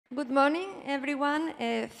Good morning, everyone.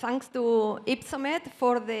 Thanks to Ipsomed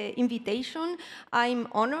for the invitation. I'm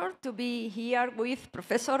honored to be here with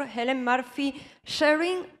Professor Helen Murphy,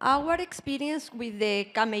 sharing our experience with the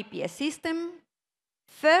CAM-APS system.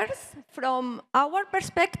 First, from our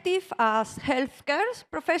perspective as healthcare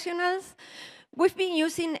professionals, we've been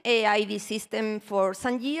using AID system for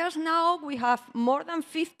some years now. We have more than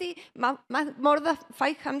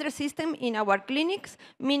 500 systems in our clinics,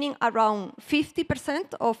 meaning around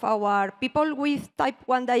 50% of our people with type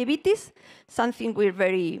 1 diabetes, something we're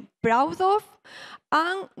very proud of.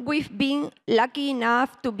 And we've been lucky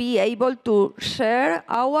enough to be able to share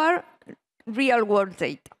our real-world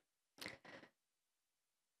data.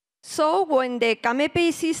 So when the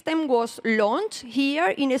CAM-APS system was launched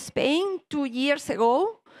here in Spain 2 years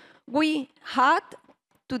ago, we had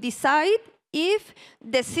to decide if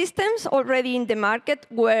the systems already in the market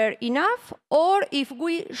were enough or if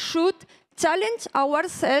we should challenge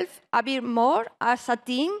ourselves a bit more as a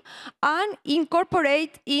team and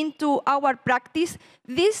incorporate into our practice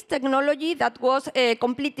this technology that was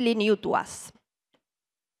completely new to us.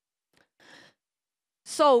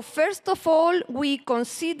 So first of all, we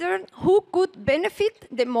considered who could benefit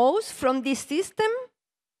the most from this system.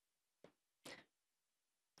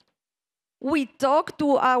 We talked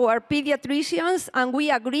to our pediatricians and we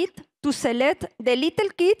agreed to select the little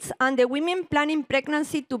kids and the women planning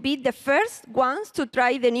pregnancy to be the first ones to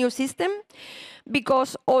try the new system,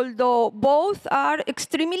 because although both are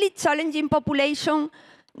extremely challenging population,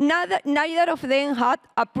 neither of them had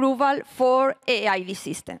approval for AID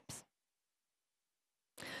systems.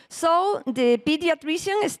 So the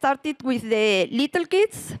pediatrician started with the little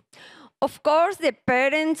kids. Of course, the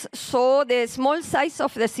parents saw the small size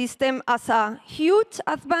of the system as a huge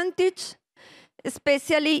advantage,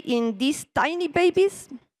 especially in these tiny babies.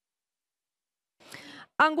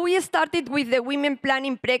 And we started with the women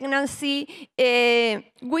planning pregnancy.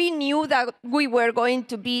 We knew that we were going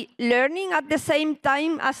to be learning at the same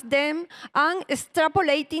time as them and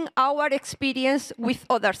extrapolating our experience with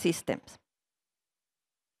other systems.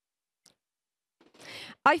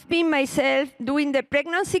 I've been myself doing the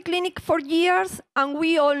pregnancy clinic for years, and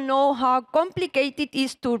we all know how complicated it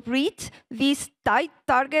is to reach these tight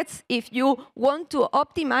targets if you want to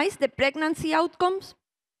optimize the pregnancy outcomes.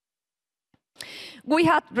 We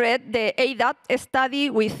had read the ADAPT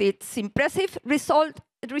study with its impressive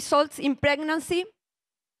results in pregnancy.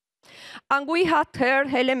 And we had heard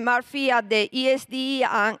Helen Murphy at the EASD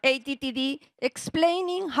and ATTD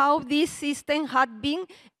explaining how this system had been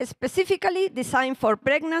specifically designed for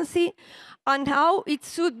pregnancy and how it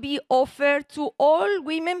should be offered to all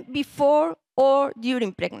women before or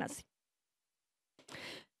during pregnancy.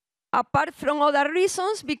 Apart from other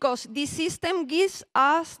reasons, because this system gives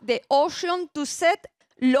us the option to set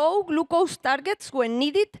low glucose targets when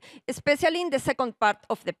needed, especially in the second part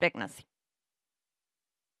of the pregnancy.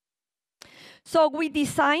 So we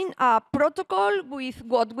designed a protocol with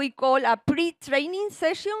what we call a pre-training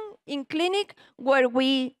session in clinic, where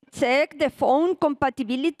we check the phone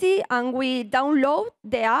compatibility and we download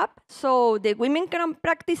the app so the women can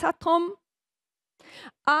practice at home.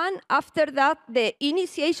 And after that, the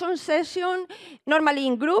initiation session, normally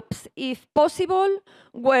in groups, if possible,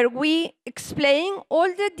 where we explain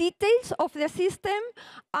all the details of the system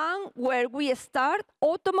and where we start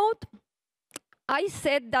auto mode. I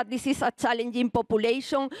said that this is a challenging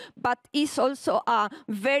population, but it's also a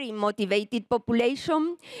very motivated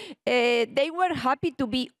population. They were happy to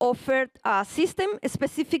be offered a system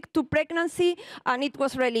specific to pregnancy, and it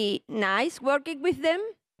was really nice working with them.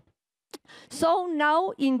 So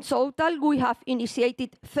now, in total, we have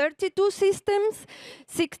initiated 32 systems,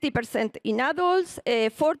 60% in adults,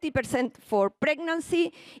 40% for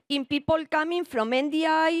pregnancy, in people coming from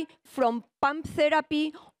NDI, from pump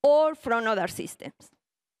therapy, or from other systems.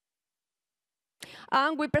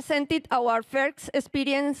 And we presented our first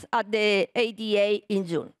experience at the ADA in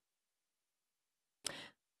June.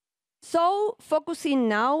 So, focusing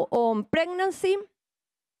now on pregnancy,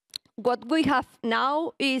 what we have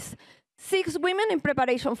now is 6 women in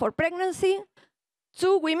preparation for pregnancy,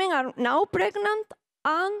 2 women are now pregnant,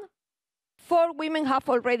 and 4 women have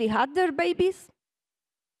already had their babies.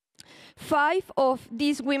 5 of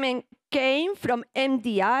these women came from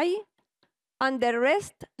MDI, and the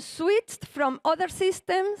rest switched from other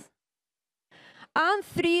systems. And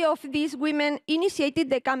 3 of these women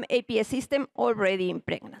initiated the CAM-APS system already in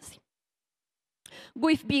pregnancy.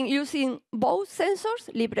 We've been using both sensors,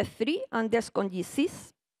 Libre 3 and Descon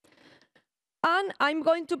G6. And I'm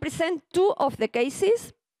going to present 2 of the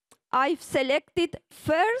cases. I've selected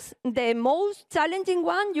first the most challenging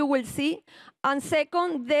one you will see, and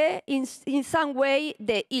second, in some way,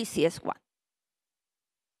 the easiest one.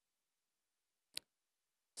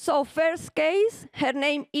 So first case, her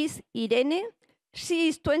name is Irene. She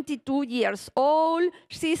is 22 years old.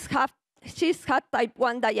 She's had type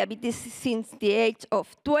 1 diabetes since the age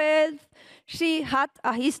of 12. She had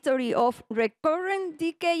a history of recurrent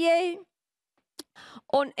DKA.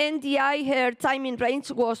 On NDI, her time in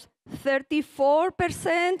range was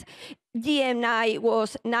 34%. GMI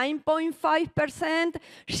was 9.5%.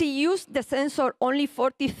 She used the sensor only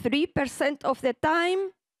 43% of the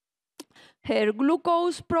time. Her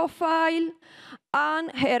glucose profile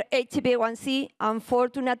and her HbA1c,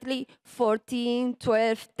 unfortunately, 14,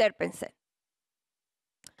 12, 10%.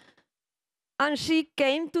 And she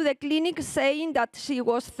came to the clinic saying that she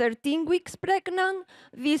was 13 weeks pregnant.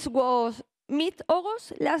 This was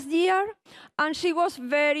mid-August last year, and she was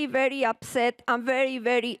very, very upset and very,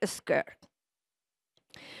 very scared.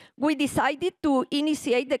 We decided to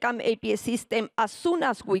initiate the CAM-APS system as soon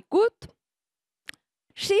as we could.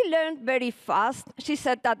 She learned very fast. She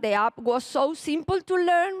said that the app was so simple to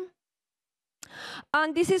learn.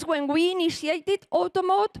 And this is when we initiated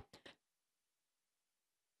Automode.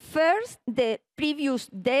 First, the previous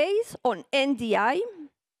days on NDI.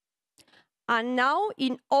 And now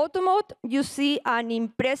in Automode, you see an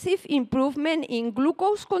impressive improvement in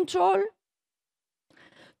glucose control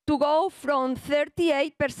to go from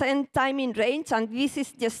 38% time in range, and this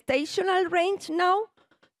is gestational range now,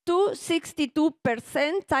 to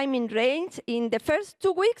 62% time in range in the first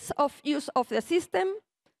 2 weeks of use of the system,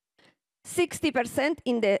 60%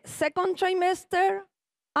 in the second trimester,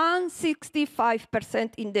 and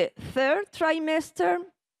 65% in the third trimester.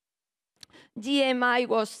 GMI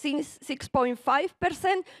was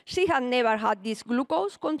 6.5%. She had never had this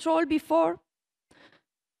glucose control before.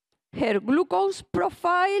 Her glucose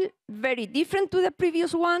profile, very different to the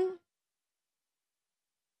previous one.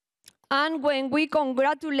 And when we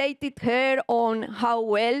congratulated her on how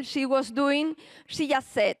well she was doing, she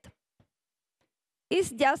just said, "It's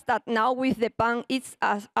just that now with the pump, it's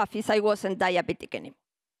as if I wasn't diabetic anymore."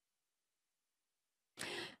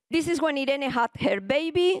 This is when Irene had her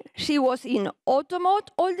baby. She was in Automode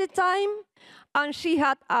all the time, and she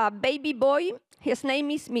had a baby boy. His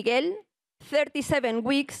name is Miguel, 37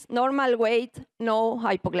 weeks, normal weight, no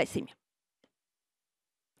hypoglycemia.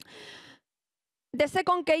 The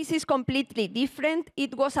second case is completely different.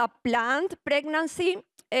 It was a planned pregnancy.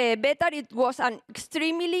 Better, it was an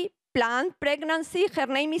extremely planned pregnancy. Her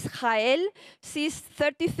name is Jael. She's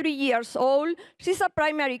 33 years old. She's a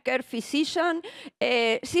primary care physician.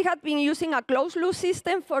 She had been using a closed-loop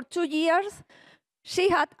system for 2 years. She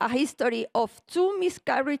had a history of 2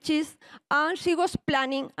 miscarriages, and she was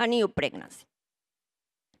planning a new pregnancy.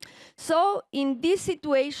 So in this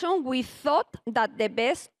situation, we thought that the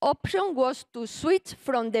best option was to switch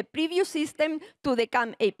from the previous system to the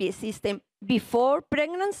CAM-APS system before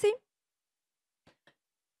pregnancy.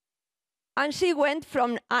 And she went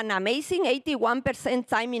from an amazing 81%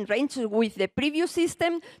 time in range with the previous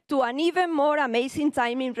system to an even more amazing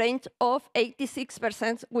time in range of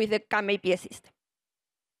 86% with the CAM-APS system.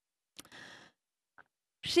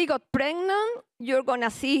 She got pregnant. You're going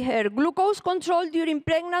to see her glucose control during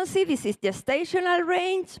pregnancy. This is gestational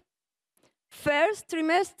range. First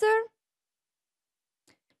trimester.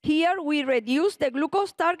 Here we reduce the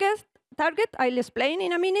glucose target. I'll explain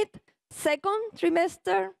in a minute. Second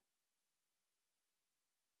trimester.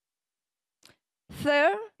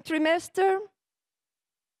 Third trimester.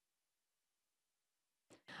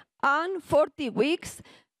 And 40 weeks.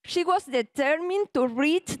 She was determined to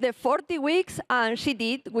reach the 40 weeks, and she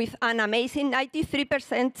did with an amazing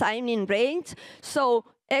 93% time in range. So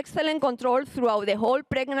excellent control throughout the whole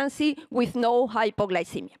pregnancy with no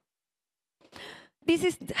hypoglycemia. This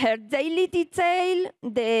is her daily detail,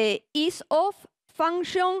 the ease of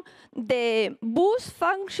function, the boost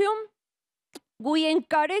function. We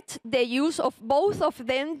encourage the use of both of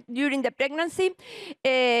them during the pregnancy.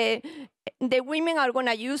 The women are going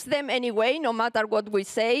to use them anyway, no matter what we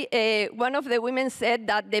say. One of the women said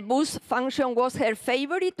that the boost function was her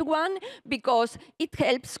favorite one because it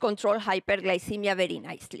helps control hyperglycemia very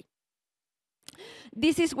nicely.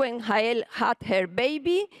 This is when Jael had her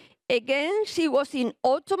baby. Again, she was in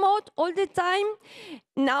Automode all the time.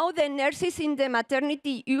 Now the nurses in the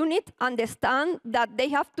maternity unit understand that they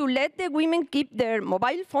have to let the women keep their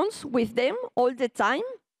mobile phones with them all the time.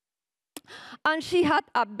 And she had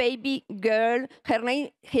a baby girl. Her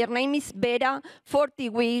name is Vera, 40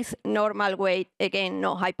 weeks, normal weight, again,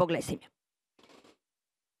 no hypoglycemia.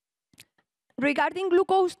 Regarding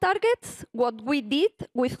glucose targets, what we did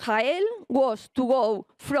with Jael was to go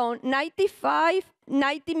from 95,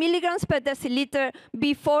 90 milligrams per deciliter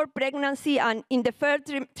before pregnancy and in the third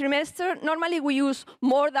trimester. Normally we use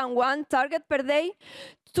more than one target per day,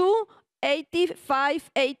 to 85,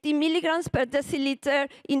 80 milligrams per deciliter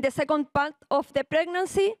in the second part of the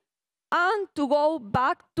pregnancy, and to go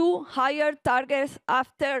back to higher targets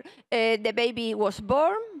after the baby was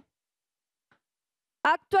born.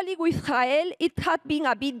 Actually, with Jael, it had been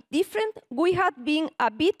a bit different. We had been a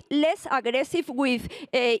bit less aggressive with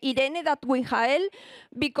Irene than with Jael,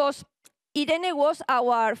 because Irene was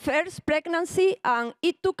our first pregnancy, and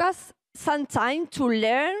it took us some time to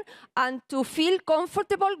learn and to feel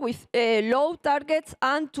comfortable with low targets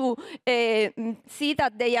and to see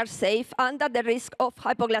that they are safe and that the risk of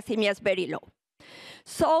hypoglycemia is very low.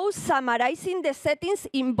 So, summarizing the settings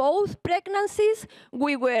in both pregnancies,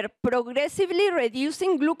 we were progressively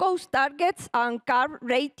reducing glucose targets and carb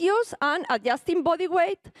ratios and adjusting body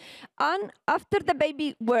weight. And after the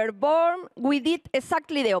baby were born, we did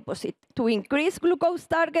exactly the opposite, to increase glucose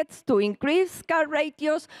targets, to increase carb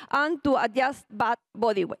ratios, and to adjust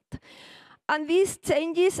body weight. And these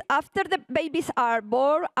changes after the babies are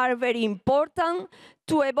born are very important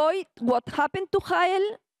to avoid what happened to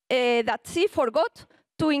Jael, that she forgot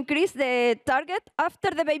to increase the target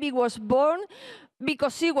after the baby was born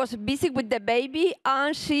because she was busy with the baby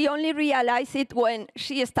and she only realized it when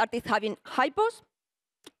she started having hypos.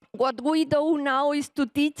 What we do now is to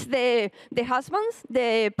teach the husbands,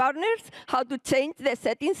 the partners, how to change the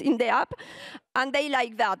settings in the app. And they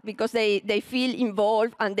like that because they feel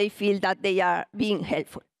involved and they feel that they are being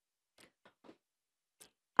helpful.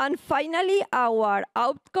 And finally, our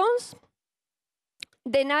outcomes.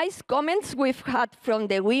 The nice comments we've had from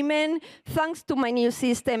the women: thanks to my new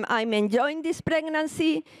system, I'm enjoying this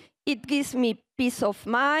pregnancy. It gives me peace of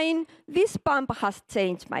mind. This pump has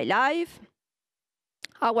changed my life.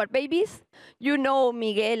 Our babies, you know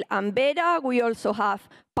Miguel and Vera. We also have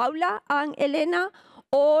Paula and Elena,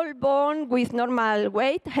 all born with normal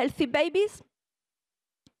weight, healthy babies.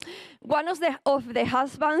 One of the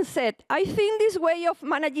husbands said, I think this way of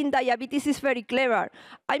managing diabetes is very clever.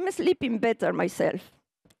 I'm sleeping better myself.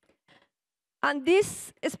 And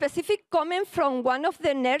this specific comment from one of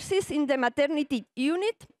the nurses in the maternity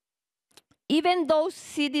unit, even though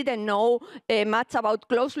she didn't know much about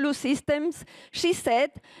closed-loop systems, she said,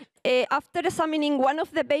 after examining one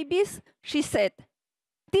of the babies, she said,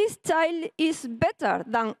 this child is better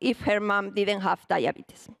than if her mom didn't have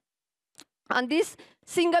diabetes. And this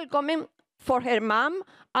single comment for her mom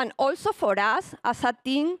and also for us as a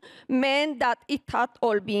team meant that it had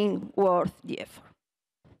all been worth the effort.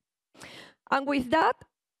 And with that,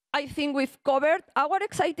 I think we've covered our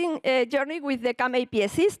exciting journey with the CAM-APS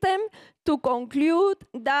system. To conclude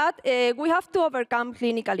that we have to overcome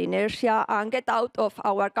clinical inertia and get out of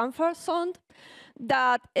our comfort zone,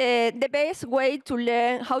 that the best way to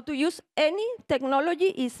learn how to use any technology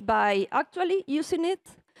is by actually using it,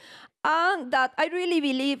 and that I really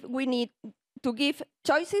believe we need to give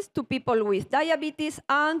choices to people with diabetes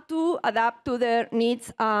and to adapt to their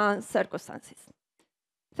needs and circumstances.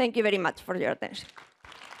 Thank you very much for your attention.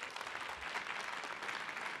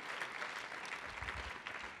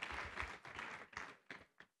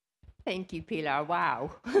 Thank you, Pilar. Wow.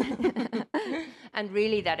 And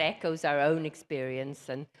really that echoes our own experience.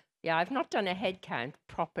 And yeah, I've not done a head count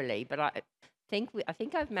properly, but I think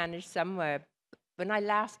I've managed somewhere. When I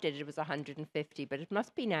last did it, it was 150, but it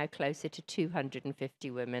must be now closer to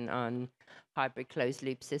 250 women on hybrid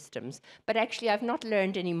closed-loop systems. But actually, I've not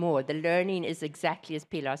learned any more. The learning is exactly as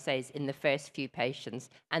Pilar says in the first few patients,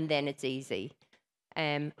 and then it's easy.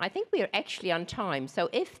 I think we are actually on time. So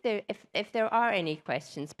if there are any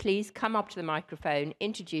questions, please come up to the microphone,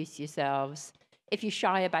 introduce yourselves. If you're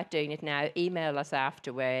shy about doing it now, email us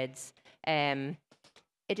afterwards. It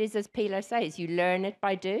is as Pilar says, you learn it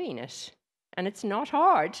by doing it. And it's not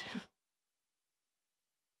hard.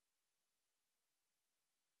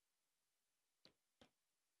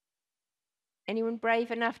 Anyone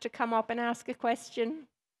brave enough to come up and ask a question?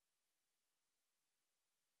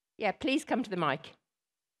 Yeah, please come to the mic.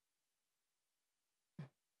 Is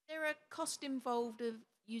there a cost involved of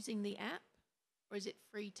using the app, or is it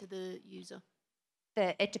free to the user?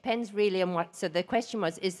 It depends really on what. So the question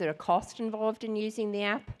was, is there a cost involved in using the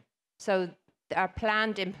app? So our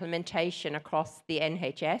planned implementation across the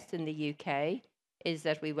NHS in the UK is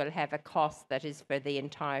that we will have a cost that is for the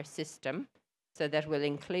entire system. So that will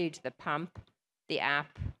include the pump, the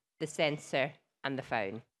app, the sensor, and the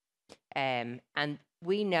phone. And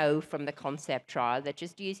we know from the concept trial that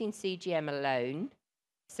just using CGM alone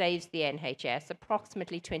saves the NHS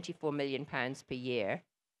approximately £24 million per year.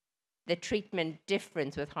 The treatment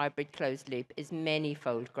difference with hybrid closed loop is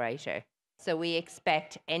many-fold greater. So we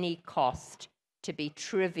expect any cost to be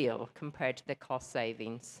trivial compared to the cost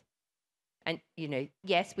savings. And, you know,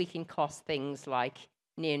 yes, we can cost things like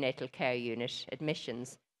neonatal care unit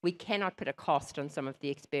admissions. We cannot put a cost on some of the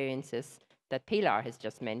experiences that Pilar has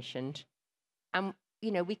just mentioned. And, you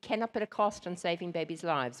know, we cannot put a cost on saving babies'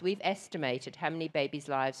 lives. We've estimated how many babies'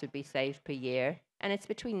 lives would be saved per year, and it's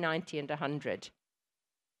between 90 and 100.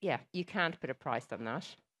 Yeah, you can't put a price on that.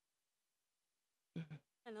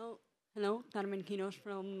 Hello, Carmen Quiros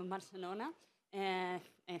from Barcelona.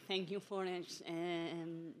 Thank you for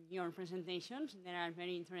your presentations. They are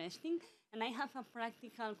very interesting. And I have a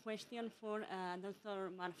practical question for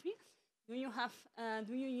Dr. Murphy. Do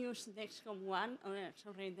you use Dexcom 1 or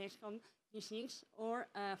Dexcom G6 or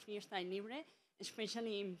Freestyle Libre,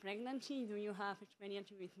 especially in pregnancy? Do you have experience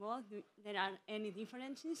with both? There are any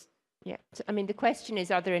differences? Yeah, so, I mean, the question is,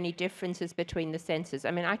 are there any differences between the sensors? I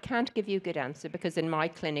mean, I can't give you a good answer because in my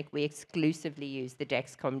clinic, we exclusively use the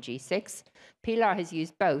Dexcom G6. Pilar has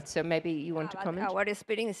used both, so maybe you want to comment? Our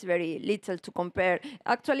experience is very little to compare.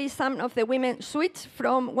 Actually, some of the women switch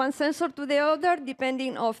from one sensor to the other,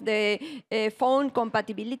 depending of the phone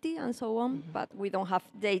compatibility and so on, but we don't have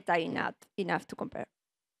data enough to compare.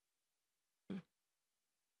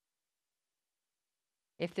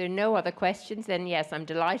 If there are no other questions, then yes, I'm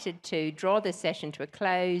delighted to draw this session to a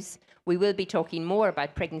close. We will be talking more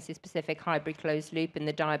about pregnancy-specific hybrid closed loop in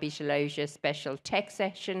the Diabetescare special tech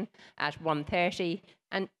session at 1:30.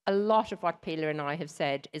 And a lot of what Pilar and I have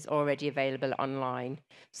said is already available online.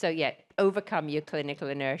 So yeah, overcome your clinical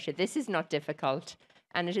inertia. This is not difficult,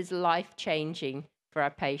 and it is life-changing for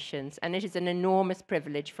our patients. And it is an enormous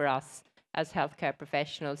privilege for us as healthcare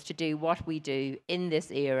professionals to do what we do in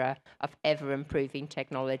this era of ever-improving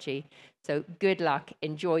technology. So good luck,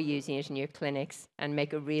 enjoy using it in your clinics, and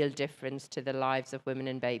make a real difference to the lives of women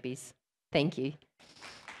and babies. Thank you.